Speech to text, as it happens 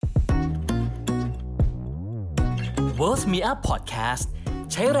Worth Me Up Podcast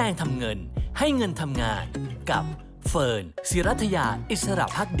ใช้แรงทำเงินให้เงินทำงานกับเฟิร์น ศิรัทยา อิสระ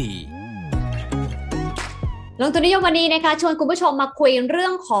ภักดีลงทุนนิยมวันนี้นะคะชวนคุณผู้ชมมาคุยเรื่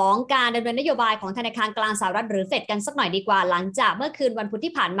องของการดำเนินนโยบายของธนาคารกลางสหรัฐหรือเฟดกันสักหน่อยดีกว่าหลังจากเมื่อคืนวันพุธ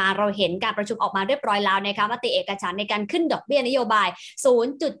ที่ผ่านมาเราเห็นการประชุมออกมาเรียบร้อยแล้วนะคะมติเอกฉันท์ในการขึ้นดอกเบี้ยนโยบาย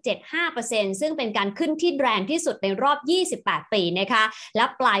 0.75% ซึ่งเป็นการขึ้นที่แรงที่สุดในรอบ28ปีนะคะและ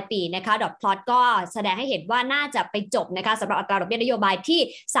ปลายปีนะคะดอทพลอตก็แสดงให้เห็นว่าน่าจะไปจบนะคะสำหรับอัตราดอกเบี้ยนโยบาย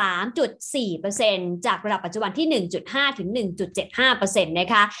ที่ 3.4% จากระดับปัจจุบันที่ 1.5 ถึง 1.75% นะ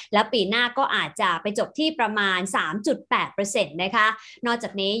คะและปีหน้าก็อาจจะไปจบที่ประมาณ3.8% นะคะนอกจา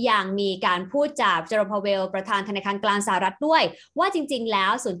กนี้ยังมีการพูดจากเจอโรม พาเวลประธานธนาคารกลางสหรัฐด้วยว่าจริงๆแล้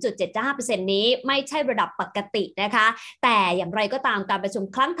ว 0.75% นี้ไม่ใช่ระดับปกตินะคะแต่อย่างไรก็ตามการประชุม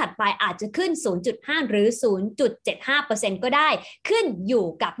ครั้งถัดไปอาจจะขึ้น 0.5 หรือ 0.75% ก็ได้ขึ้นอยู่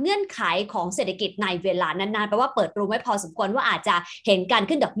กับเงื่อนไขของเศรษฐกิจในเวลานั้นๆแปลว่าเปิดรูมไว้พอสมควรว่าอาจจะเห็นการ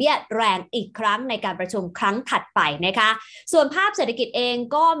ขึ้นดอกเบี้ยแรงอีกครั้งในการประชุมครั้งถัดไปนะคะส่วนภาพเศรษฐกิจเอง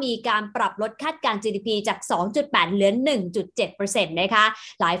ก็มีการปรับลดคาดการณ์ GDP จาก 2.8 เหลือ 1.7% นะคะ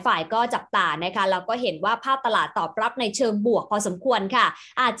หลายฝ่ายก็จับตานะคะแล้วก็เห็นว่าภาพตลาดตอบรับในเชิงบวกพอสมควรค่ะ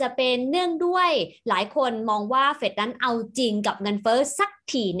อาจจะเป็นเนื่องด้วยหลายคนมองว่าเฟดนั้นเอาจริงกับเงินเฟ้อสัก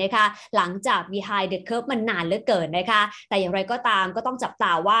ทีนะคะหลังจาก behind the curve มันนานเหลือเกินนะคะแต่อย่างไรก็ตามก็ต้องจับต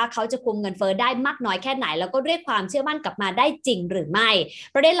าว่าเขาจะคุมเงินเฟ้อได้มากน้อยแค่ไหนแล้วก็เรียกความเชื่อมั่นกลับมาได้จริงหรือไม่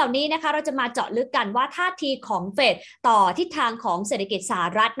ประเด็นเหล่านี้นะคะเราจะมาเจาะลึกกันว่าท่าทีของเฟดต่อทิศทางของเศรษฐกิจสห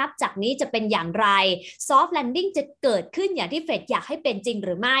รัฐนับจากนี้จะเป็นอย่างไร soft landing จะเกิดขึ้นอย่างที่เฟดอยากให้เป็นจริงห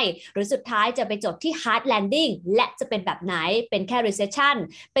รือไม่หรือสุดท้ายจะไปจบที่ hard landing และจะเป็นแบบไหนเป็นแค่ recession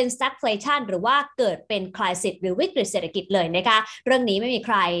เป็น stagflation หรือว่าเกิดเป็น crisis หรือวิกฤตเศรษฐกิจเลยนะคะเรื่องนี้ไม่มีใ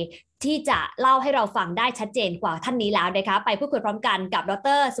ครที่จะเล่าให้เราฟังได้ชัดเจนกว่าท่านนี้แล้วนะคะไปพูดคุยพร้อมกันกับด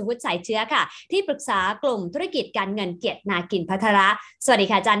ร.สุวุฒิ สายเชื้อค่ะที่ปรึกษากลุ่มธุรกิจการเงินเกียรตินาคินภัทระสวัสดี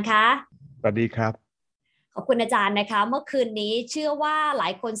ค่ะอาจารย์คะสวัสดีครับขอบคุณอาจารย์นะคะเมื่อคืนนี้เชื่อว่าหลา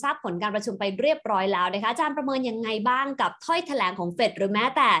ยคนทราบผลการประชุมไปเรียบร้อยแล้วนะคะอาจารย์ประเมินยังไงบ้างกับถ้อยแถลงของเฟดหรือแม้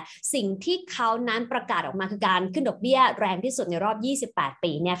แต่สิ่งที่เขานั้นประกาศออกมาคือการขึ้นดอกเบี้ยแรงที่สุดในรอบ28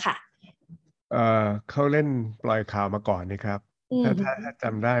ปีเนี่ยค่ะเขาเล่นปล่อยข่าวมาก่อนนะครับถ้าจ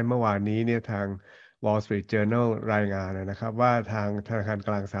ำได้เมื่อวานนี้เนี่ยทาง Wall Street Journal รายงานนะครับว่าทางธนาคารก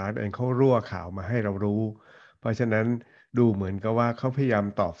ลางสหรัฐเองเขารั่วข่าวมาให้เรารู้เพราะฉะนั้นดูเหมือนกับว่าเขาพยายาม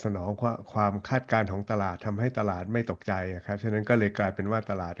ตอบสนองความคาดการณ์ของตลาดทำให้ตลาดไม่ตกใจครับฉะนั้นก็เลยกลายเป็นว่า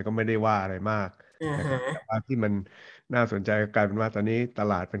ตลาดก็ไม่ได้ว่าอะไรมากนะครับแต่ว่าที่มันน่าสนใจกลายเป็นว่าตอนนี้ต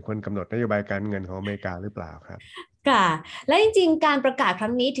ลาดเป็นคนกำหนดนโยบายการเงินของอเมริกาหรือเปล่าครับค่ะและจริงๆการประกาศค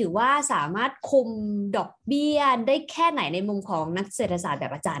รั้งนี้ถือว่าสามารถคุมดอกเบี้ยได้แค่ไหนในมุมของนักเศรษฐศาสตร์แบ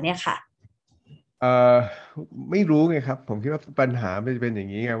บอาจารย์เนี่ยค่ะไม่รู้ไงครับผมคิดว่าปัญหามันจะเป็นอย่า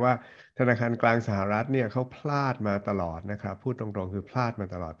งนี้ไงว่าธนาคารกลางสหรัฐเนี่ยเขาพลาดมาตลอดนะครับพูดตรงๆคือพลาดมา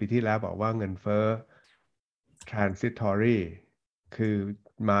ตลอดปีที่แล้วบอกว่าเงินเฟ้อ transitory คือ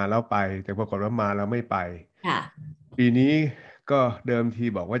มาแล้วไปแต่ปรากฏว่ามาแล้วไม่ไปปีนี้ก็เดิมที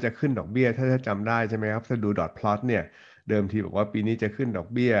บอกว่าจะขึ้นดอกเบี้ยถ้าจำได้ใช่ไหมครับถ้าดูดอทพลอตเนี่ยเดิมทีบอกว่าปีนี้จะขึ้นดอก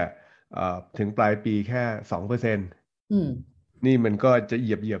เบี้ยถึงปลายปีแค่ 2%นี่มันก็จะเห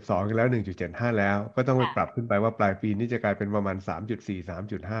ยียบ2แล้ว 1.75 แล้วก็ต้องไปปรับขึ้นไปว่าปลายปีนี้จะกลายเป็นประมาณ 3.4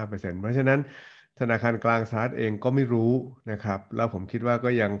 3.5% เพราะฉะนั้นธนาคารกลางสหรัฐเองก็ไม่รู้นะครับแล้วผมคิดว่าก็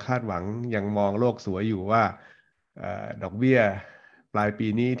ยังคาดหวังยังมองโลกสวยอยู่ว่าดอกเบี้ยปลายปี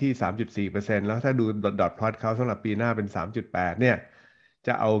นี้ที่ 3.4% แล้วถ้าดูดอทพลอตเขาสำหรับปีหน้าเป็น 3.8 เนี่ยจ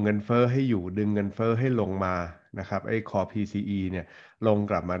ะเอาเงินเฟ้อให้อยู่ดึงเงินเฟ้อให้ลงมานะครับไอ้ Core PCE เนี่ยลง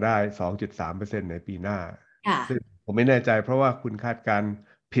กลับมาได้ 2.3% ในปีหน้าซึ่งผมไม่แน่ใจเพราะว่าคุณคาดการ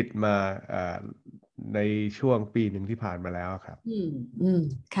ผิดมาในช่วงปีหนึ่งที่ผ่านมาแล้วครับ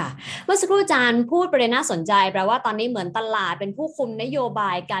ค่ะเมื่อสักครู่อาจารย์พูดประเด็นน่าสนใจแปลว่าตอนนี้เหมือนตลาดเป็นผู้คุมนโยบ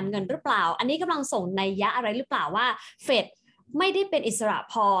ายการเงินหรือเปล่าอันนี้กำลังส่งนัยยะอะไรหรือเปล่าว่าเฟดไม่ได้เป็นอิสระ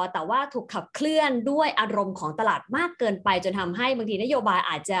พอแต่ว่าถูกขับเคลื่อนด้วยอารมณ์ของตลาดมากเกินไปจนทำให้บางทีนโยบาย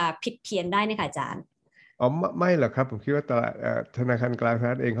อาจจะผิดเพี้ยนได้นะคะอาจารย์ไม่หรอกครับผมคิดว่าธนาคารกลางสห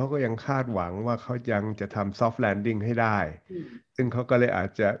รัฐเองเขาก็ยังคาดหวังว่าเขายังจะทำ soft landing ให้ได้ซึ่งเขาก็เลยอาจ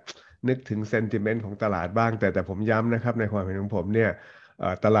จะนึกถึง sentiment ของตลาดบ้างแต่ผมย้ำนะครับในความเห็นของผมเนี่ย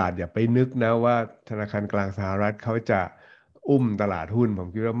ตลาดอย่าไปนึกนะว่าธนาคารกลางสหรัฐเขาจะอุ้มตลาดหุ้นผม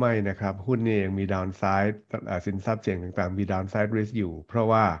คิดว่าไม่นะครับหุ้นนี่ยังมี downside สินทรัพย์เสี่ยงต่างๆมี downside risk อยู่เพราะ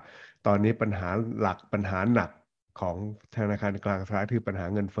ว่าตอนนี้ปัญหาหนักของธนาคารกลางสหรัฐคือปัญหา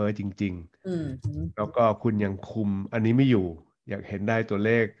เงินเฟ้อจริงๆแล้วก็คุณยังคุมอันนี้ไม่อยู่อยากเห็นได้ตัวเ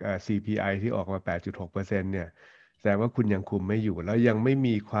ลขCPI ที่ออกมา 8.6% เนี่ยแสดงว่าคุณยังคุมไม่อยู่แล้วยังไม่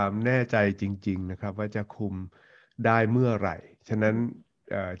มีความแน่ใจจริงๆนะครับว่าจะคุมได้เมื่อไหร่ฉะนั้น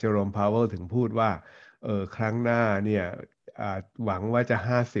เจอโรม พาวเวลถึงพูดว่า ครั้งหน้าเนี่ยหวังว่าจะ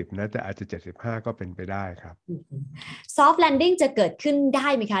50นะแต่อาจจะ75ก็เป็นไปได้ครับ soft landing จะเกิดขึ้นได้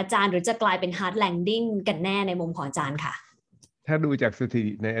ไหมคะอาจารย์หรือจะกลายเป็น hard landing กันแน่ในมุมของอาจารย์ค่ะถ้าดูจากสถิ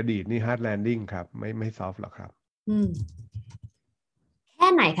ติในอดีตนี่ hard landing ครับไม่ soft หรอกครับแค่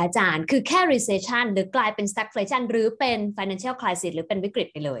ไหนคะอาจารย์คือแค่ recession หรือกลายเป็น stagflation หรือเป็น financial crisis หรือเป็นวิกฤต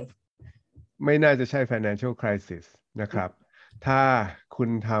ไปเลยไม่น่าจะใช่ financial crisis นะครับถ้าคุณ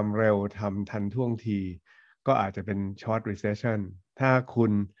ทำเร็วทำทันท่วงทีก็อาจจะเป็น short recession ถ้าคุ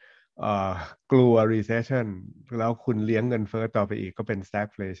ณกลัว recession แล้วคุณเลี้ยงเงินเฟ้อต่อไปอีกก็เป็น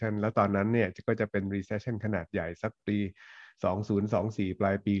stagflation แล้วตอนนั้นเนี่ยก็จะเป็น recession ขนาดใหญ่สักปี2024ปล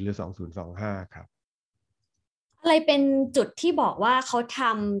ายปีหรือ2025ครับอะไรเป็นจุดที่บอกว่าเขาท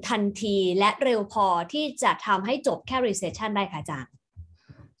ำทันทีและเร็วพอที่จะทำให้จบแค่ recession ได้คะอาจารย์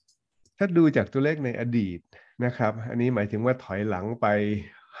ถ้าดูจากตัวเลขในอดีตนะครับอันนี้หมายถึงว่าถอยหลังไป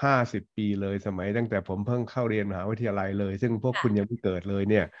50 ปีเลยสมัยตั้งแต่ผมเพิ่งเข้าเรียนมหาวิทยาลัยเลยซึ่งพวกคุณยังไม่เกิดเลย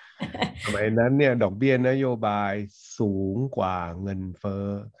เนี่ย สมัยนั้นเนี่ยดอกเบี้ยนโยบายสูงกว่าเงินเฟ้อ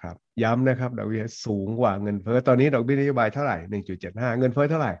ครับย้ำนะครับดอกเบี้ยสูงกว่าเงินเฟ้อตอนนี้ดอกเบี้ยนโยบายเท่าไหร่ 1.75 เงินเฟ้อ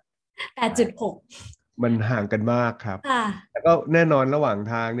เท่าไหร่ 8.6 มันห่างกันมากครับแล้วก็แน่นอนระหว่าง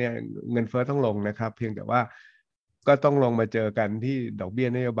ทางเนี่ยเงินเฟ้อต้องลงนะครับเพียงแต่ว่าก็ต้องลงมาเจอกันที่ดอกเบี้ย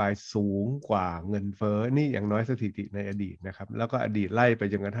นโยบายสูงกว่าเงินเฟ้อนี่อย่างน้อยสถิติในอดีตนะครับแล้วก็อดีตไล่ไป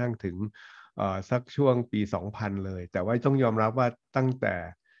จนกระทั่งถึงสักช่วงปี 2000 เลยแต่ว่าต้องยอมรับว่าตั้งแต่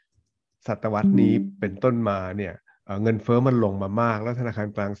ศตวรรษนี้เป็นต้นมาเนี่ยเงินเฟ้อมันลงมามากแล้วธนาคาร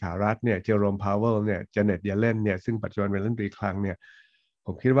กลางสหรัฐเนี่ยเจอโรมพาวเวลเนี่ยเจเน็ตเยเลนเนี่ยซึ่งปัจจุบันเป็นรัฐมนตรีคลังเนี่ยผ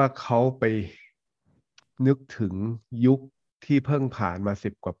มคิดว่าเขาไปนึกถึงยุคที่เพิ่งผ่านมา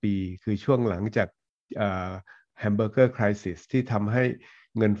10 กว่าปีคือช่วงหลังจากแฮมเบอร์เกอร์ไครซิสที่ทำให้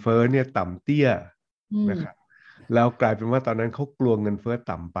เงินเฟ้อเนี่ยต่ำเตี้ยนะครับแล้วกลายเป็นว่าตอนนั้นเขากลัวเงินเฟ้อ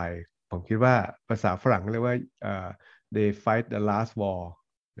ต่ำไปผมคิดว่าภาษาฝรั่งเรียกว่าthey fight the last war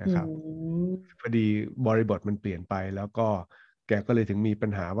นะครับพอดีบริบทมันเปลี่ยนไปแล้วก็แกก็เลยถึงมีปั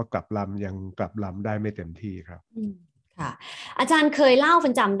ญหาว่ากลับลำยังกลับลำได้ไม่เต็มที่ครับค่ะอาจารย์เคยเล่าฟั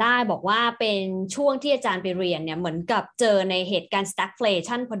นจำได้บอกว่าเป็นช่วงที่อาจารย์ไปเรียนเนี่ยเหมือนกับเจอในเหตุการณ์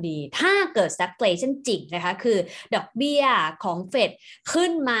stagflation พอดีถ้าเกิด stagflation จริงนะคะคือดอกเบี้ยของเฟดขึ้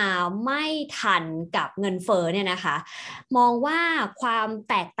นมาไม่ทันกับเงินเฟ้อเนี่ยนะคะมองว่าความ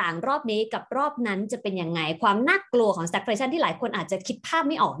แตกต่างรอบนี้กับรอบนั้นจะเป็นยังไงความน่ากลัวของ stagflation ที่หลายคนอาจจะคิดภาพ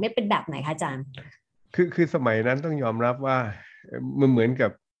ไม่ออกเนี่ยเป็นแบบไหนคะอาจารย์คือสมัยนั้นต้องยอมรับว่ามันเหมือนกั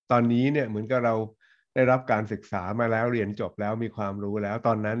บตอนนี้เนี่ยเหมือนกับเราได้รับการศึกษามาแล้วเรียนจบแล้วมีความรู้แล้วต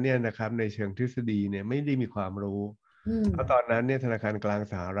อนนั้นเนี่ยนะครับในเชิงทฤษฎีเนี่ยไม่ได้มีความรู้เพราะตอนนั้นเนี่ยธนาคารกลาง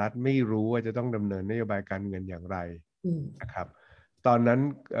สหรัฐไม่รู้ว่าจะต้องดำเนินนโยบายการเงินอย่างไรนะครับตอนนั้น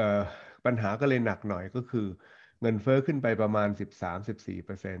ปัญหาก็เลยหนักหน่อยก็คือเงินเฟ้อขึ้นไปประมาณ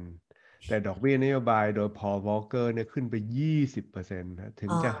 13-14%แต่ดอกเบี้ยนโยบายโดยพอล วอลเกอร์เนี่ยขึ้นไป 20%นะถึ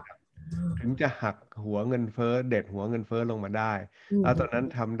งจะหักหัวเงินเฟ้อเด็ดหัวเงินเฟ้อลงมาได้แล้วตอนนั้น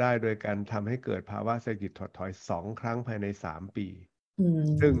ทำได้โดยการทำให้เกิดภาวะเศรษฐกิจถดถอย2 ครั้งภายใน3 ปี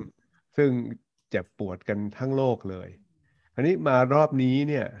ซึ่งเจ็บปวดกันทั้งโลกเลยคราวนี้มารอบนี้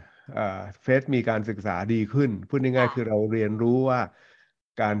เนี่ยเฟดมีการศึกษาดีขึ้นพูดง่ายๆคือเราเรียนรู้ว่า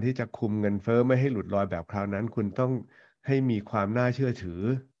การที่จะคุมเงินเฟ้อไม่ให้หลุดลอยแบบคราวนั้นคุณต้องให้มีความน่าเชื่อถือ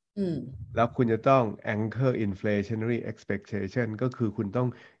แล้วคุณจะต้อง anchor inflationary expectation ก็คือคุณต้อง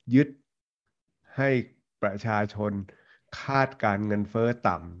ยึดให้ประชาชนคาดการเงินเฟ้อ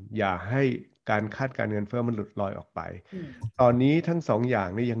ต่ำอย่าให้การคาดการเงินเฟ้อมันหลุดลอยออกไปตอนนี้ทั้ง2 อย่าง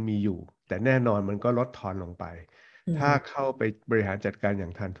นี่ยังมีอยู่แต่แน่นอนมันก็ลดทอนลงไปถ้าเข้าไปบริหารจัดการอย่า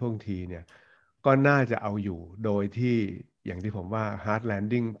งทันท่วงทีเนี่ยก็น่าจะเอาอยู่โดยที่อย่างที่ผมว่า hard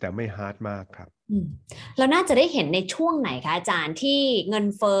landing แต่ไม่ hard มากครับเราน่าจะได้เห็นในช่วงไหนคะอาจารย์ที่เงิน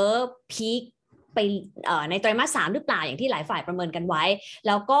เฟ้อพีคไปในไตรมาส 3หรือเปล่าอย่างที่หลายฝ่ายประเมินกันไว้แ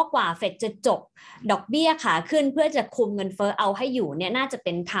ล้วก็กว่าเฟดจะจบดอกเบี้ยขาขึ้นเพื่อจะคุมเงินเฟ้อเอาให้อยู่เนี่ยน่าจะเ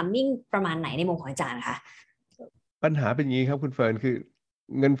ป็นไทมิ่งประมาณไหนในมุมของอาจารย์คะปัญหาเป็นอย่างนี้ครับคุณเฟิร์นคือ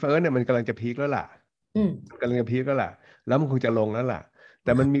เงินเฟ้อเนี่ยมันกำลังจะพีคแล้วล่ะกำลังจะพีคแล้วล่ะแล้วมันคงจะลงแล้วล่ะแ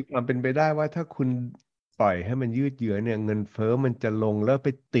ต่มันมีความเป็นไปได้ว่าถ้าคุณปล่อยให้มันยืดเยื้อเนี่ยเงินเฟ้อมันจะลงแล้วไป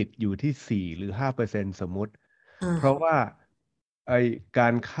ติดอยู่ที่4 หรือ 5% สมมุติเพราะว่ากา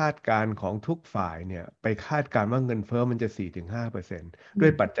รคาดการณ์ของทุกฝ่ายเนี่ยไปคาดการณ์ว่าเงินเฟ้อมันจะ 4-5% ด้ว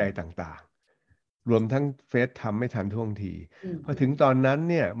ยปัจจัยต่างๆรวมทั้งเฟดทำไม่ทันท่วงทีพอถึงตอนนั้น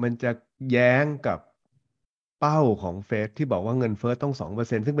เนี่ยมันจะแย้งกับเป้าของเฟดที่บอกว่าเงินเฟ้อต้อง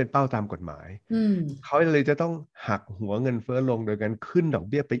 2% ซึ่งเป็นเป้าตามกฎหมายเขาเลยจะต้องหักหัวเงินเฟ้อลงโดยการขึ้นดอก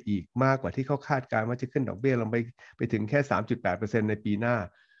เบี้ยไปอีกมากกว่าที่เขาคาดการณ์ว่าจะขึ้นดอกเบี้ยลงไปถึงแค่ 3.8% ในปีหน้า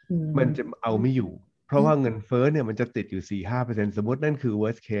มันจะเอาไม่อยู่เพราะว่าเงินเฟ้อเนี่ยมันจะติดอยู่ 4-5% สมมตินั่นคือ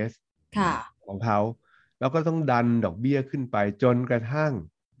worst case ของเขา แล้วก็ต้องดันดอกเบี้ยขึ้นไปจนกระทั่ง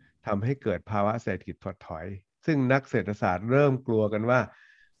ทำให้เกิดภาวะเศรษฐกิจถดถอยซึ่งนักเศรษฐศาสตร์เริ่มกลัวกันว่า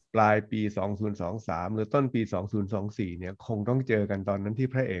ปลายปี 2023 หรือต้นปี 2024 เนี่ยคงต้องเจอกันตอนนั้นที่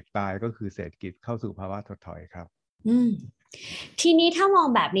พระเอกตายก็คือเศรษฐกิจเข้าสู่ภาวะถดถอยครับทีนี้ถ้ามอง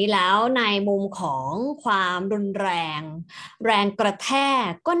แบบนี้แล้วในมุมของความรุนแรงแรงกระแทก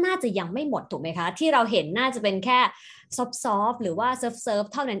ก็น่าจะยังไม่หมดถูกไหมคะที่เราเห็นน่าจะเป็นแค่ซอฟต์หรือว่าเซิร์ฟ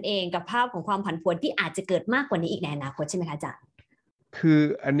เท่านั้นเองกับภาพของความผันผวนที่อาจจะเกิดมากกว่านี้อีกในอนาคตใช่ไหมคะอาจารย์คือ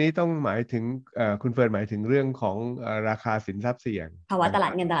อันนี้ต้องหมายถึงคุณเฟิร์นหมายถึงเรื่องของราคาสินทรัพย์เสี่ยงภาวะตลา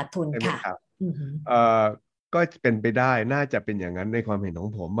ดเงินตลาดทุนค่ะก็เป็นไปได้น่าจะเป็นอย่างนั้นในความเห็นขอ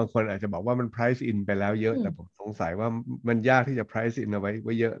งผมบางคนอาจจะบอกว่ามัน price in ไปแล้วเยอะแต่ผมสงสัยว่ามันยากที่จะ price in เอาไ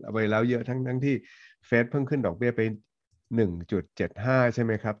ว้เยอะเอาไว้แล้วเยอะทั้งที่เฟดเพิ่งขึ้นดอกเบี้ยไป 1.75 ใช่ไห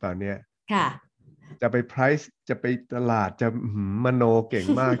มครับตอนเนี้ยค่ะจะไป price จะไปตลาดจะมโนเก่ง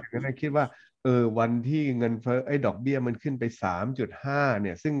มากอย่างนั้นคิดว่าวันที่เงินเฟ้อดอกเบี้ยมันขึ้นไป 3.5 เ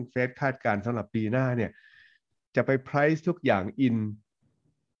นี่ยซึ่งเฟดคาดการณ์สำหรับปีหน้าเนี่ยจะไป price ทุกอย่าง in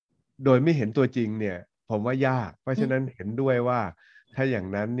โดยไม่เห็นตัวจริงเนี่ยผมว่ายากเพราะฉะนั้นเห็นด้วยว่าถ้าอย่าง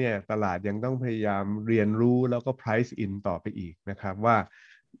นั้นเนี่ยตลาดยังต้องพยายามเรียนรู้แล้วก็ price in ต่อไปอีกนะครับว่า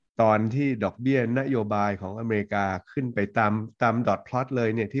ตอนที่ดอกเบี้ยนโยบายของอเมริกาขึ้นไปตามดอทพลอตเลย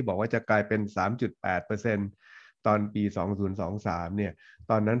เนี่ยที่บอกว่าจะกลายเป็น 3.8% ตอนปี 2023 เนี่ย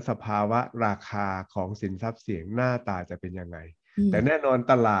ตอนนั้นสภาวะราคาของสินทรัพย์เสี่ยงหน้าตาจะเป็นยังไงแต่แน่นอน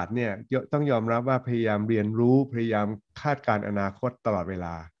ตลาดเนี่ยต้องยอมรับว่าพยายามเรียนรู้พยายามคาดการณ์อนาคตตลอดเวล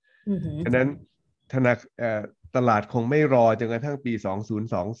าฉะนั้นตลาดคงไม่รอจนกระทั่งปี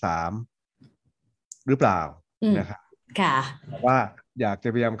 2023 หรือเปล่านะครับค่ะว่าอยากจะ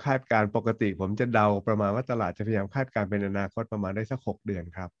พยายามคาดการณ์ปกติผมจะเดาประมาณว่าตลาดจะพยายามคาดการณ์เป็นอนาคตประมาณได้สัก6 เดือน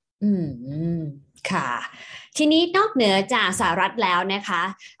ครับค่ะทีนี้นอกเหนือจากสหรัฐแล้วนะคะ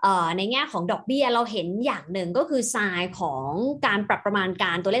ในแง่ของดอกเบี้ยเราเห็นอย่างหนึ่งก็คือทรายของการปรับประมาณก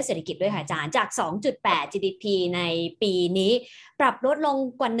ารตัวเลขเศรษฐกิจด้วยค่ะอาจารย์จาก 2.8 GDP ในปีนี้ปรับลดลง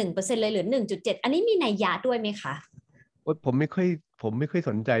กว่า 1% เลยเหลือ 1.7 อันนี้มีนัยยะด้วยไหมคะผมไม่ค่อย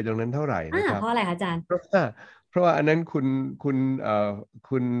สนใจตรงนั้นเท่าไหร่นะครับเพราะอะไรคะอาจารย์เพราะว่าอันนั้น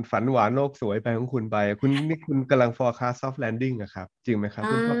คุณฝันหวานโลกสวยไปของคุณไปคุณกำลัง forecast soft landing อะครับจริงไหมครับ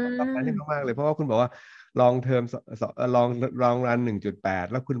คุณ forecast soft landing มากๆเลยเพราะว่าคุณบอกว่า long term ลองรัน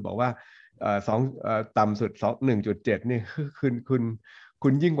 1.8 แล้วคุณบอกว่าต่ำสุด1.7 นี่คุ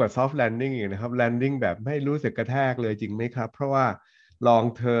ณยิ่งกว่า soft landing อีกนะครับ landing แบบไม่รู้สึกกระแทกเลยจริงไหมครับเพราะว่า long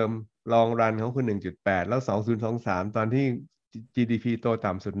term ลองรันของคุณ 1.8 แล้ว 2023 ตอนที่ GDP โต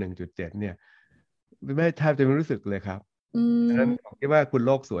ต่ำสุด 1.7 เนี่ยไม่แทบจะไม่รู้สึกเลยครับฉะนั้นผมคิดว่าคุณโ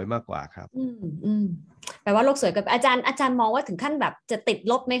ลกสวยมากกว่าครับแปลว่าโลกสวยกับอาจารย์มองว่าถึงขั้นแบบจะติด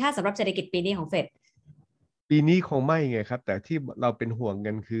ลบไหมคะสำหรับเศรษฐกิจปีนี้ของเฟดปีนี้คงไม่ไงครับแต่ที่เราเป็นห่วง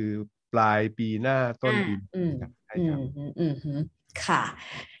กันคือปลายปีหน้าต้นปีใช่ครับค่ะ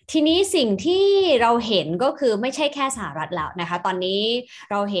ทีนี้สิ่งที่เราเห็นก็คือไม่ใช่แค่สหรัฐแล้วนะคะตอนนี้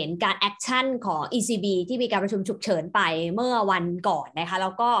เราเห็นการแอคชั่นของ ECB ที่มีการประชุมฉุกเฉินไปเมื่อวันก่อนนะคะแล้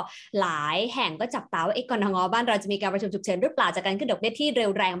วก็หลายแห่งก็จับตาว่ากนง.บ้านเราจะมีการประชุมฉุกเฉินหรือเปล่าจากการขึ้นดอกเบี้ยที่เร็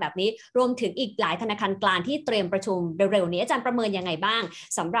วแรงแบบนี้รวมถึงอีกหลายธนาคารกลางที่เตรียมประชุมเร็วๆนี้อาจารย์ประเมินยังไงบ้าง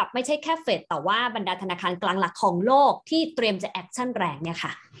สำหรับไม่ใช่แค่เฟดแต่ว่าบรรดาธนาคารกลางหลักของโลกที่เตรียมจะแอคชั่นแรงเนี่ย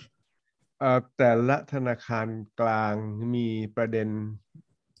ค่ะแต่ละธนาคารกลางมีประเด็น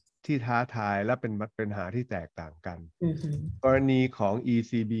ที่ท้าทายและเป็นปัญหาที่แตกต่างกันกรณีของ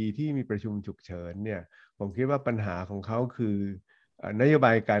ECB ที่มีประชุมฉุกเฉินเนี่ยผมคิดว่าปัญหาของเขาคือนโยบ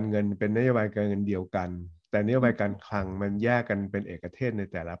ายการเงินเป็นนโยบายการเงินเดียวกันแต่นโยบายการคลังมันแยกกันเป็นเอกเทศใน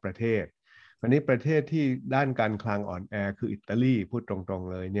แต่ละประเทศวันนี้ประเทศที่ด้านการคลังอ่อนแอคืออิตาลีพูดตรง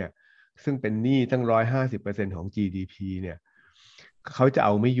ๆเลยเนี่ยซึ่งเป็นหนี้ตั้ง 150% ของ GDP เนี่ยเขาจะเอ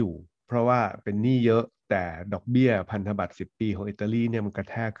าไม่อยู่เพราะว่าเป็นหนี้เยอะแต่ดอกเบี้ยพันธบัตร10 ปีของอิตาลีเนี่ยมันกระ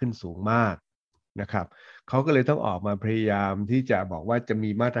แทกขึ้นสูงมากนะครับเขาก็เลยต้องออกมาพยายามที่จะบอกว่าจะมี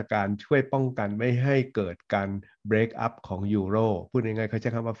มาตรการช่วยป้องกันไม่ให้เกิดการ break up ของยูโรพูดง่ายๆเขาใช้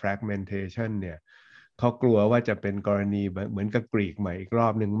คำว่า fragmentation เนี่ยเขากลัวว่าจะเป็นกรณีเหมือนกับกรีกใหม่อีกรอ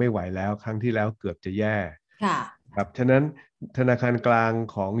บหนึ่งไม่ไหวแล้วครั้งที่แล้วเกือบจะแย่ครับฉะนั้นธนาคารกลาง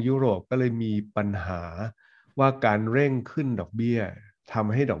ของยุโรปก็เลยมีปัญหาว่าการเร่งขึ้นดอกเบี้ยท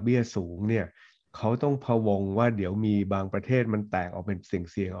ำให้ดอกเบี้ยสูงเนี่ยเขาต้องพะวงว่าเดี๋ยวมีบางประเทศมันแตกออกเป็นเ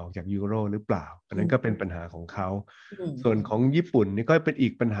สี่ยงออกจากยูโรหรือเปล่าอันนั้นก็เป็นปัญหาของเขาส่วนของญี่ปุ่นนี่ก็เป็นอี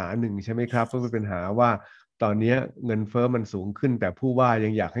กปัญหาหนึ่งใช่ไหมครับก็เป็นปัญหาว่าตอนนี้เงินเฟ้อมันสูงขึ้นแต่ผู้ว่ายั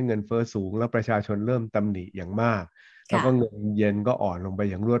งอยากให้เงินเฟ้อสูงแล้วประชาชนเริ่มตำหนิอย่างมาก แล้วก็เงินเยนก็อ่อนลงไป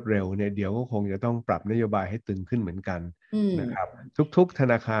อย่างรวดเร็วเนี่ยเดี๋ยวก็คงจะต้องปรับนโยบายให้ตึงขึ้นเหมือนกันนะครับทุกธ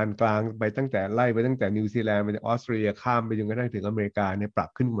นาคารกลางไปตั้งแต่ไล่ไปตั้งแต่นิวซีแลนด์ไปออสเตรเลียข้ามไปจนกระทั่งถึงอเมริกาเนี่ยปรับ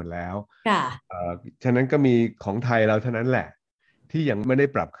ขึ้นหมดแล้วฉะนั้นก็มีของไทยเราเท่านั้นแหละที่ยังไม่ได้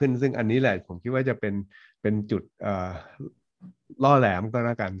ปรับขึ้นซึ่งอันนี้แหละผมคิดว่าจะเป็นจุดล่อแหลมก็แ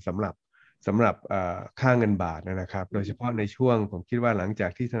ล้วกันสำหรับค่าเงินบาทนะครับโดยเฉพาะในช่วงผมคิดว่าหลังจา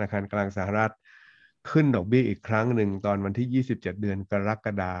กที่ธนาคารกลางสหรัฐขึ้นดอกเบี้ยอีกครั้งหนึ่งตอนวันที่27เดือนกรก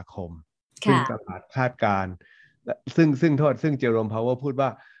ฎาคมซึ่งตลาดคาดการณ์ซึ่งเจอโรมพาวเวอร์พูดว่า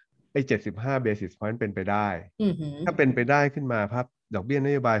ไอ้75 basis point เป็นไปได้ถ้าเป็นไปได้ขึ้นมาครับดอกเบี้ยน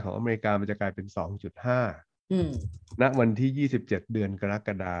โยบายของอเมริกามันจะกลายเป็น 2.5 ณวันที่27เดือนกรก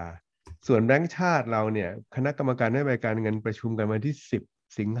ฎาคมส่วนแบงก์ชาติเราเนี่ยคณะกรรมการนโยบายการเงินประชุมกันวันที่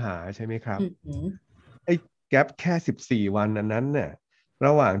10สิงหาใช่ไหมครับไอ้แกปแค่14วันอันนั้นเนี่ยร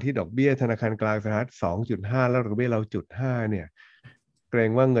ะหว่างที่ดอกเบี้ยธนาคารกลางสหรัฐ 2.5 แล้วดอกเบี้ยเรา 0.5 เนี่ยเกร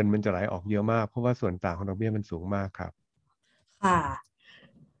งว่าเงินมันจะไหลออกเยอะมากเพราะว่าส่วนต่างของดอกเบี้ยมันสูงมากครับค่ะ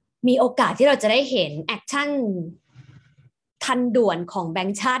มีโอกาสที่เราจะได้เห็นแอคชั่นทันด่วนของแบง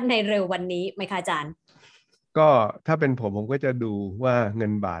ก์ชาติในเร็ววันนี้ไหมคะอาจารย์ก็ถ้าเป็นผมก็จะดูว่าเงิ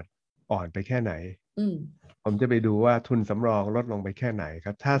นบาทอ่อนไปแค่ไหนผมจะไปดูว่าทุนสำรองลดลงไปแค่ไหนค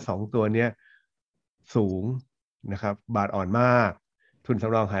รับถ้า2ตัวเนี้ยสูงนะครับบาทอ่อนมากทุนส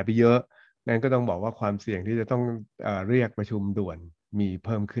ำรองหายไปเยอะงั้นก็ต้องบอกว่าความเสี่ยงที่จะต้องเรียกประชุมด่วนมีเ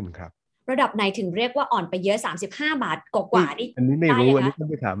พิ่มขึ้นครับระดับไหนถึงเรียกว่าอ่อนไปเยอะ35 บาทกว่านี่อันนี้ไม่รู้อันนี้ต้อง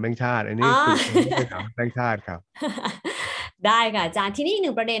ไปถามแบงก์ชาติอันนี้ต้องไปถามแบงก์ชาติครับได้ค่ะอาจารย์ทีนี้อีกห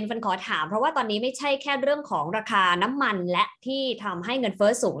นึ่งประเด็นฟันขอถามเพราะว่าตอนนี้ไม่ใช่แค่เรื่องของราคาน้ำมันและที่ทำให้เงินเฟ้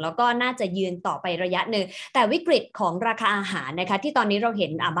อสูงแล้วก็น่าจะยืนต่อไประยะหนึ่งแต่วิกฤตของราคาอาหารนะคะที่ตอนนี้เราเห็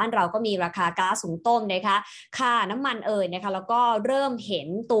นบ้านเราก็มีราคาก๊าซหุงต้มนะคะค่าน้ำมันนะคะแล้วก็เริ่มเห็น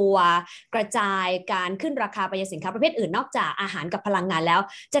ตัวกระจายการขึ้นราคาไปยังสินค้าประเภทอื่นนอกจากอาหารกับพลังงานแล้ว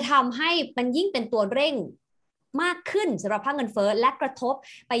จะทำให้มันยิ่งเป็นตัวเร่งมากขึ้นสำหรับภาคเงินเฟ้อและกระทบ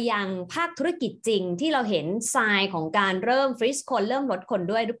ไปยังภาคธุรกิจจริงที่เราเห็นทรายของการเริ่มฟรีซคนเริ่มลดคน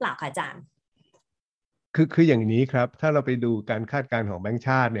ด้วยหรือเปล่าคะอาจารย์คืออย่างนี้ครับถ้าเราไปดูการคาดการณ์ของแบงก์ช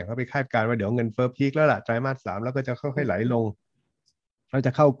าติเนี่ยเขาไปคาดการณ์ว่าเดี๋ยวเงินเฟ้อพีคแล้วล่ะไตรมาส 3แล้วก็จะค่อยๆไหลลงเราจ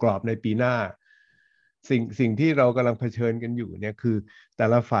ะเข้ากรอบในปีหน้าสิ่งที่เรากำลังเผชิญกันอยู่เนี่ยคือแต่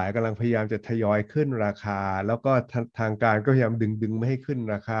ละฝ่ายกำลังพยายามจะทยอยขึ้นราคาแล้วก็ทางการก็พยายามดึงไม่ให้ขึ้น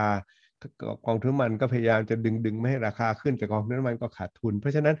ราคากองทุนน้ำมันก็พยายามจะดึงไม่ให้ราคาขึ้นแต่กองทุนน้ำมันก็ขาดทุนเพรา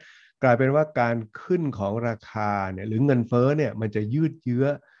ะฉะนั้นกลายเป็นว่าการขึ้นของราคาเนี่ยหรือเงินเฟ้อเนี่ยมันจะยืดเยื้อ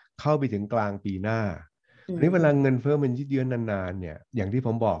เข้าไปถึงกลางปีหน้าอันนี้เวลาเงินเฟ้อมันยืดเยื้อนานๆเนี่ยอย่างที่ผ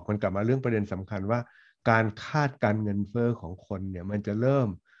มบอกมันกลับมาเรื่องประเด็นสำคัญว่าการคาดการเงินเฟ้อของคนเนี่ยมันจะเริ่ม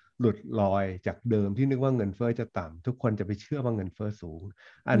หลุดลอยจากเดิมที่นึกว่าเงินเฟ้อจะต่ำทุกคนจะไปเชื่อว่าเงินเฟ้อสูง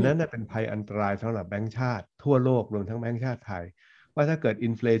อันนั้นเป็นภัยอันตรายสำหรับแบงก์ชาติทั่วโลกรวมทั้งแบงก์ชาติไทยว่าถ้าเกิด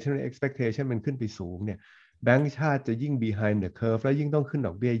inflation expectation มันขึ้นไปสูงเนี่ยแบงก์ชาติจะยิ่ง behind the curve และยิ่งต้องขึ้นด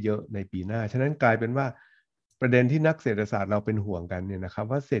อกเบี้ยเยอะในปีหน้าฉะนั้นกลายเป็นว่าประเด็นที่นักเศรษฐศาสตร์เราเป็นห่วงกันเนี่ยนะครับ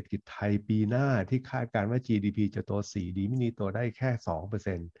ว่าเศรษฐกิจไทยปีหน้าที่คาดการณ์ว่า GDP จะโต4ดีไม่ดีโตได้แค่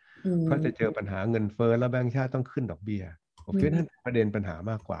 2%ก็จะเจอปัญหาเงินเฟ้อและแบงก์ชาติต้องขึ้นดอกเบี้ยผมคิดว่านั่นประเด็นปัญหา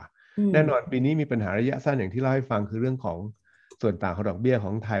มากกว่าแน่นอนปีนี้มีปัญหาระยะสั้นอย่างที่เล่าให้ฟังคือเรื่องของส่วนต่างของดอกเบี้ยข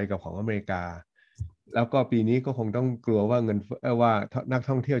องไทยกับของอเมริกาแล้วก็ปีนี้ก็คงต้องกลัวว่าว่านัก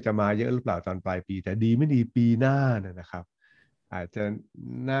ท่องเที่ยวจะมาเยอะหรือเปล่าตอนปลายปีแต่ดีไม่ดีปีหน้านะครับอาจจะ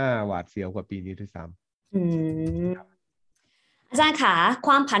น่าหวาดเสียวกว่าปีนี้ด้วยซ้ำอาจารย์คะค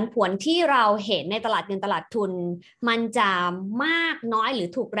วามผันผวนที่เราเห็นในตลาดเงินตลาดทุนมันจะมากน้อยหรือ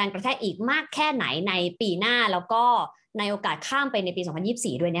ถูกแรงกระแทกอีกมากแค่ไหนในปีหน้าแล้วก็ในโอกาสข้ามไปในปี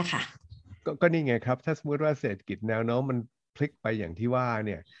2024ด้วยเนี่ยค่ะก็นี่ไงครับถ้าสมมติว่าเศรษฐกิจแนวโน้มมันพลิกไปอย่างที่ว่าเ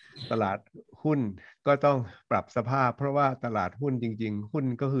นี่ยตลาดหุ้นก็ต้องปรับสภาพเพราะว่าตลาดหุ้นจริงๆหุ้น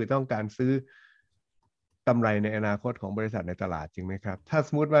ก็คือต้องการซื้อกำไรในอนาคตของบริษัทในตลาดจริงไหมครับถ้าส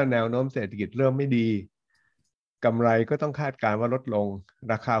มมติว่าแนวโน้มเศรษฐกิจเริ่มไม่ดีกำไรก็ต้องคาดการณ์ว่าลดลง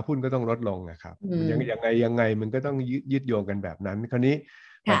ราคาหุ้นก็ต้องลดลงนะครับยังไงมันก็ต้องยึดโยงกันแบบนั้นคราวนี้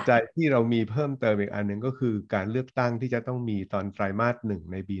ปัจจัยที่เรามีเพิ่มเติมอีกอันหนึ่งก็คือการเลือกตั้งที่จะต้องมีตอนไตรมาส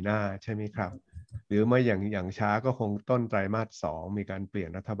 1ในปีหน้าใช่ไหมครับหรือไม่อย่างช้าก็คงต้นไตรมาส 2มีการเปลี่ยน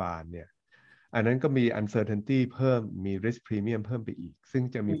รัฐบาลเนี่ยอันนั้นก็มี uncertainty เพิ่มมี risk premium เพิ่มไปอีกซึ่ง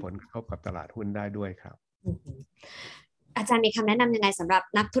จะมีผลกระทบกับตลาดหุ้นได้ด้วยครับอาจารย์มีคำแนะนำยังไงสำหรับ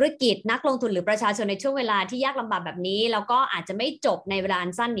นักธุรกิจนักลงทุนหรือประชาชนในช่วงเวลาที่ยากลำบากแบบนี้แล้วก็อาจจะไม่จบในเวลาอั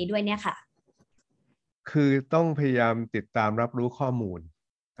นสั้นนี้ด้วยเนี่ยค่ะคือต้องพยายามติดตามรับรู้ข้อมูล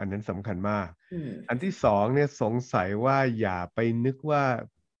อันนั้นสำคัญมากอันที่สองเนี่ยสงสัยว่าอย่าไปนึกว่า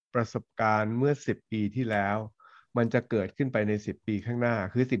ประสบการณ์เมื่อ10 ปีที่แล้ว มันจะเกิดขึ้นไปใน10 ปีข้างหน้า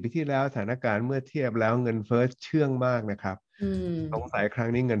คือ10 ปีที่แล้วสถานการณ์เมื่อเทียบแล้วเงินเฟ้อเชื่องมากนะครับสงสัยครั้ง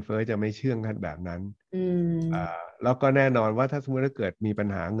นี้เงินเฟ้อจะไม่เชื่องกันแบบนั้นแล้วก็แน่นอนว่าถ้าสมมติว่าเกิดมีปัญ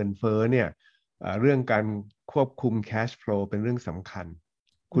หาเงินเฟ้อเนี่ยเรื่องการควบคุม cash flow เป็นเรื่องสำคัญ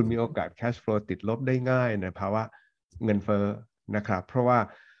คุณมีโอกาส cash flow ติดลบได้ง่ายในภาวะเงินเฟ้อนะครับเพราะว่า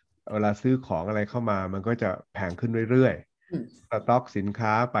เวลาซื้อของอะไรเข้ามามันก็จะแพงขึ้นเรื่อยๆสต็อกสินค้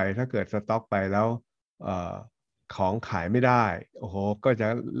าไปถ้าเกิดสต็อกไปแล้วของขายไม่ได้โอ้โหก็จะ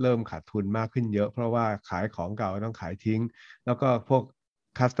เริ่มขาดทุนมากขึ้นเยอะเพราะว่าขายของเก่าต้องขายทิ้งแล้วก็พวก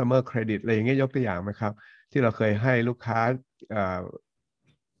customer credit อะไรอย่างเงี้ยยกตัวอย่างไหมครับที่เราเคยให้ลูกค้า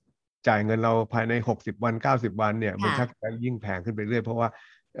จ่ายเงินเราภายใน60 วัน90 วันเนี่ยมันชักจะยิ่งแพงขึ้นไปเรื่อยเพราะว่า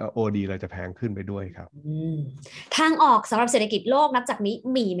OD เราจะแพงขึ้นไปด้วยครับทางออกสำหรับเศรษฐกิจโลกนับจากนี้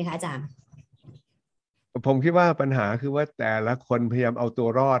มีไหมคะอาจารย์ผมคิดว่าปัญหาคือว่าแต่ละคนพยายามเอาตัว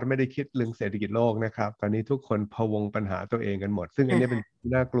รอดไม่ได้คิดเรื่องเศรษฐกิจโลกนะครับตอนนี้ทุกคนพะวงปัญหาตัวเองกันหมดซึ่งอันนี้เป็น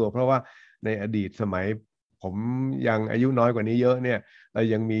น่ากลัวเพราะว่าในอดีตสมัยผมยังอายุน้อยกว่านี้เยอะเนี่ยเรา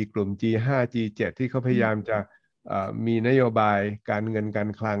ยังมีกลุ่ม G5 G7 ที่เขาพยายามจะมีนโยบายการเงินการ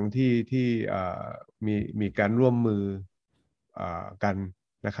คลังที่มีการร่วมมือกัน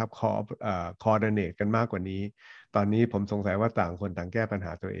นะครับcoordinate กันมากกว่านี้ตอนนี้ผมสงสัยว่าต่างคนต่างแก้ปัญห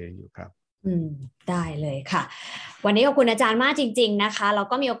าตัวเองอยู่ครับได้เลยค่ะวันนี้ขอบคุณอาจารย์มากจริงๆนะคะเรา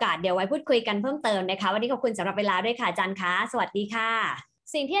ก็มีโอกาสเดี๋ยวไว้พูดคุยกันเพิ่มเติมนะคะวันนี้ขอบคุณสำหรับเวลาด้วยค่ะอาจารย์คะสวัสดีค่ะ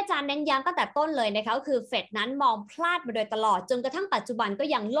สิ่งที่อาจารย์เน้นย้ำตั้งแต่ต้นเลยนะคะก็คือเฟดนั้นมองพลาดมาโดยตลอดจนกระทั่งปัจจุบันก็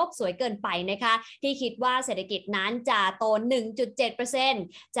ยังโลกสวยเกินไปนะคะที่คิดว่าเศรษฐกิจนั้นจะโต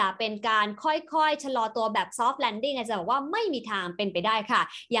 1.7% จะเป็นการค่อยๆชะลอตัวแบบ soft landing อาจารย์บอกว่าไม่มีทางเป็นไปได้ค่ะ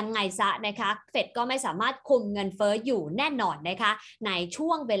ยังไงซะนะคะเฟดก็ไม่สามารถคุมเงินเฟ้ออยู่แน่นอนนะคะในช่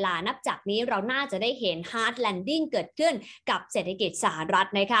วงเวลานับจากนี้เราน่าจะได้เห็น hard landing เกิดขึ้นกับเศรษฐกิจสหรัฐ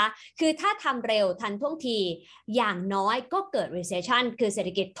นะคะคือถ้าทำเร็วทันท่วงทีอย่างน้อยก็เกิด recession คือเศร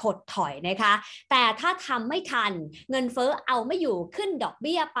ษฐกิจถดถอยนะคะแต่ถ้าทำไม่ทันเงินเฟ้อเอาไม่อยู่ขึ้นดอกเ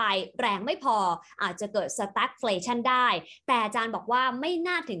บี้ยไปแรงไม่พออาจจะเกิด stagflation ได้แต่อาจารย์บอกว่าไม่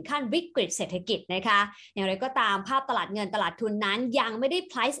น่าถึงขั้นวิกฤตเศรษฐกิจนะคะอย่างไรก็ตามภาพตลาดเงินตลาดทุนนั้นยังไม่ได้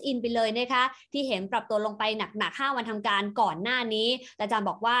price in ไปเลยนะคะที่เห็นปรับตัวลงไปหนักๆ5 วันทำการก่อนหน้านี้อาจารย์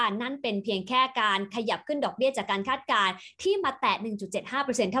บอกว่านั่นเป็นเพียงแค่การขยับขึ้นดอกเบี้ยจากการคาดการณ์ที่มาแตะ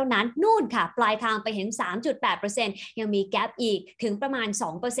 1.75% เท่านั้นนู่นค่ะปลายทางไปเห็น 3.8% ยังมีแกปอีกถึงประมาณ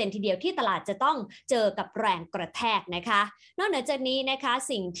 2% ทีเดียวที่ตลาดจะต้องเจอกับแรงกระแทกนะคะนอกเหนือจากนี้นะคะ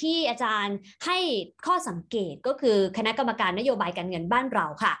สิ่งที่อาจารย์ให้ข้อสังเกตก็คือคณะกรรมการนโยบายการเงินบ้านเรา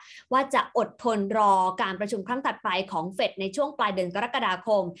ค่ะว่าจะอดทนรอการประชุมครั้งถัดไปของเฟดในช่วงปลายเดือนกรกฎาค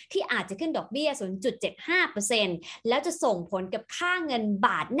มที่อาจจะขึ้นดอกเบี้ย 0.75% แล้วจะส่งผลกับค่าเงินบ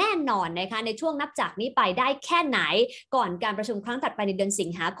าทแน่นอนนะคะในช่วงนับจากนี้ไปได้แค่ไหนก่อนการประชุมครั้งถัดไปในเดือนสิง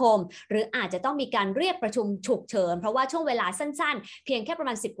หาคมหรืออาจจะต้องมีการเรียกประชุมฉุกเฉินเพราะว่าช่วงเวลาสั้นๆเพียงแค่ประม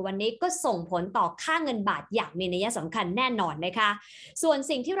าณ10 กว่าวันนี้ก็ส่งผลต่อค่าเงินบาทอย่างมีนัยสำคัญแน่นอนนะคะส่วน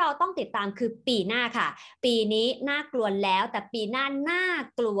สิ่งที่เราต้องติดตามคือปีหน้าค่ะปีนี้น่ากลัวแล้วแต่ปีหน้าน่า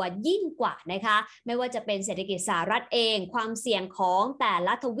กลัวยิ่งกว่านะคะไม่ว่าจะเป็นเศรษฐกิจสหรัฐเองความเสี่ยงของแต่ล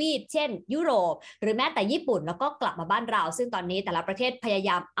ะทวีปเช่นยุโรปหรือแม้แต่ญี่ปุ่นแล้วก็กลับมาบ้านเราซึ่งตอนนี้แต่ละประเทศพยาย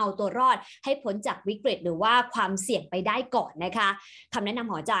ามเอาตัวรอดให้พ้นจากวิกฤตหรือว่าความเสี่ยงไปได้ก่อนนะคะคำแนะนำ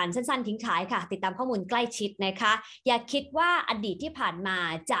ของอาจารย์สั้นๆทิ้งท้ายค่ะติดตามข้อมูลใกล้ชิดนะคะอย่าคิดว่าอดีตที่ผ่านมา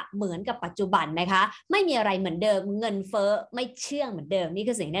จะเหมือนกับปัจจุบันนะคะไม่มีอะไรเหมือนเดิมเงินเฟ้อไม่เชื่องเหมือนเดิมนี่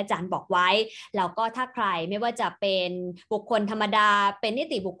คือสิ่งที่อาจารย์บอกไว้แล้วก็ถ้าใครไม่ว่าจะเป็นบุคคลธรรมดาเป็นนิ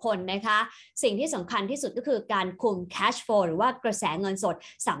ติบุคคลนะคะสิ่งที่สำคัญที่สุดก็คือการคุม cash flow หรือว่ากระแสเงินสด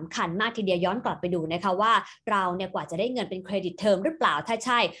สำคัญมากทีเดียวย้อนกลับไปดูนะคะว่าเราเนี่ยกว่าจะได้เงินเป็นเครดิตเทอมหรือเปล่าถ้าใ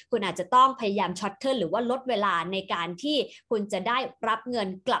ช่คุณอาจจะต้องพยายามช็อตเทิร์นหรือว่าลดเวลาในการที่คุณจะได้รับเงิน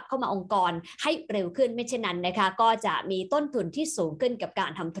กลับเข้ามาองค์กรให้เร็วขึ้นไม่เช่นนั้นนะคะก็จะมีต้นทุนที่สูงขึ้นกับกา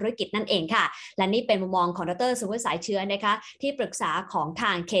รทำธุรกิจนั่นเองค่ะและนี่เป็นมุมมองของดร.สุวัสดิ์สายเชื้อนะคะที่ปรึกษาของท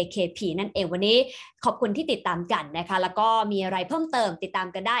าง KKP นั่นเองวันนี้ขอบคุณที่ติดตามกันนะคะแล้วก็มีอะไรเพิ่มเติมติดตาม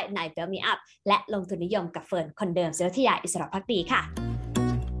กันได้ใน Bell Me Up และลงทุนนิยมกับเฟิร์นคนเดิมศิรัทยาอิสระภักดีค่ะ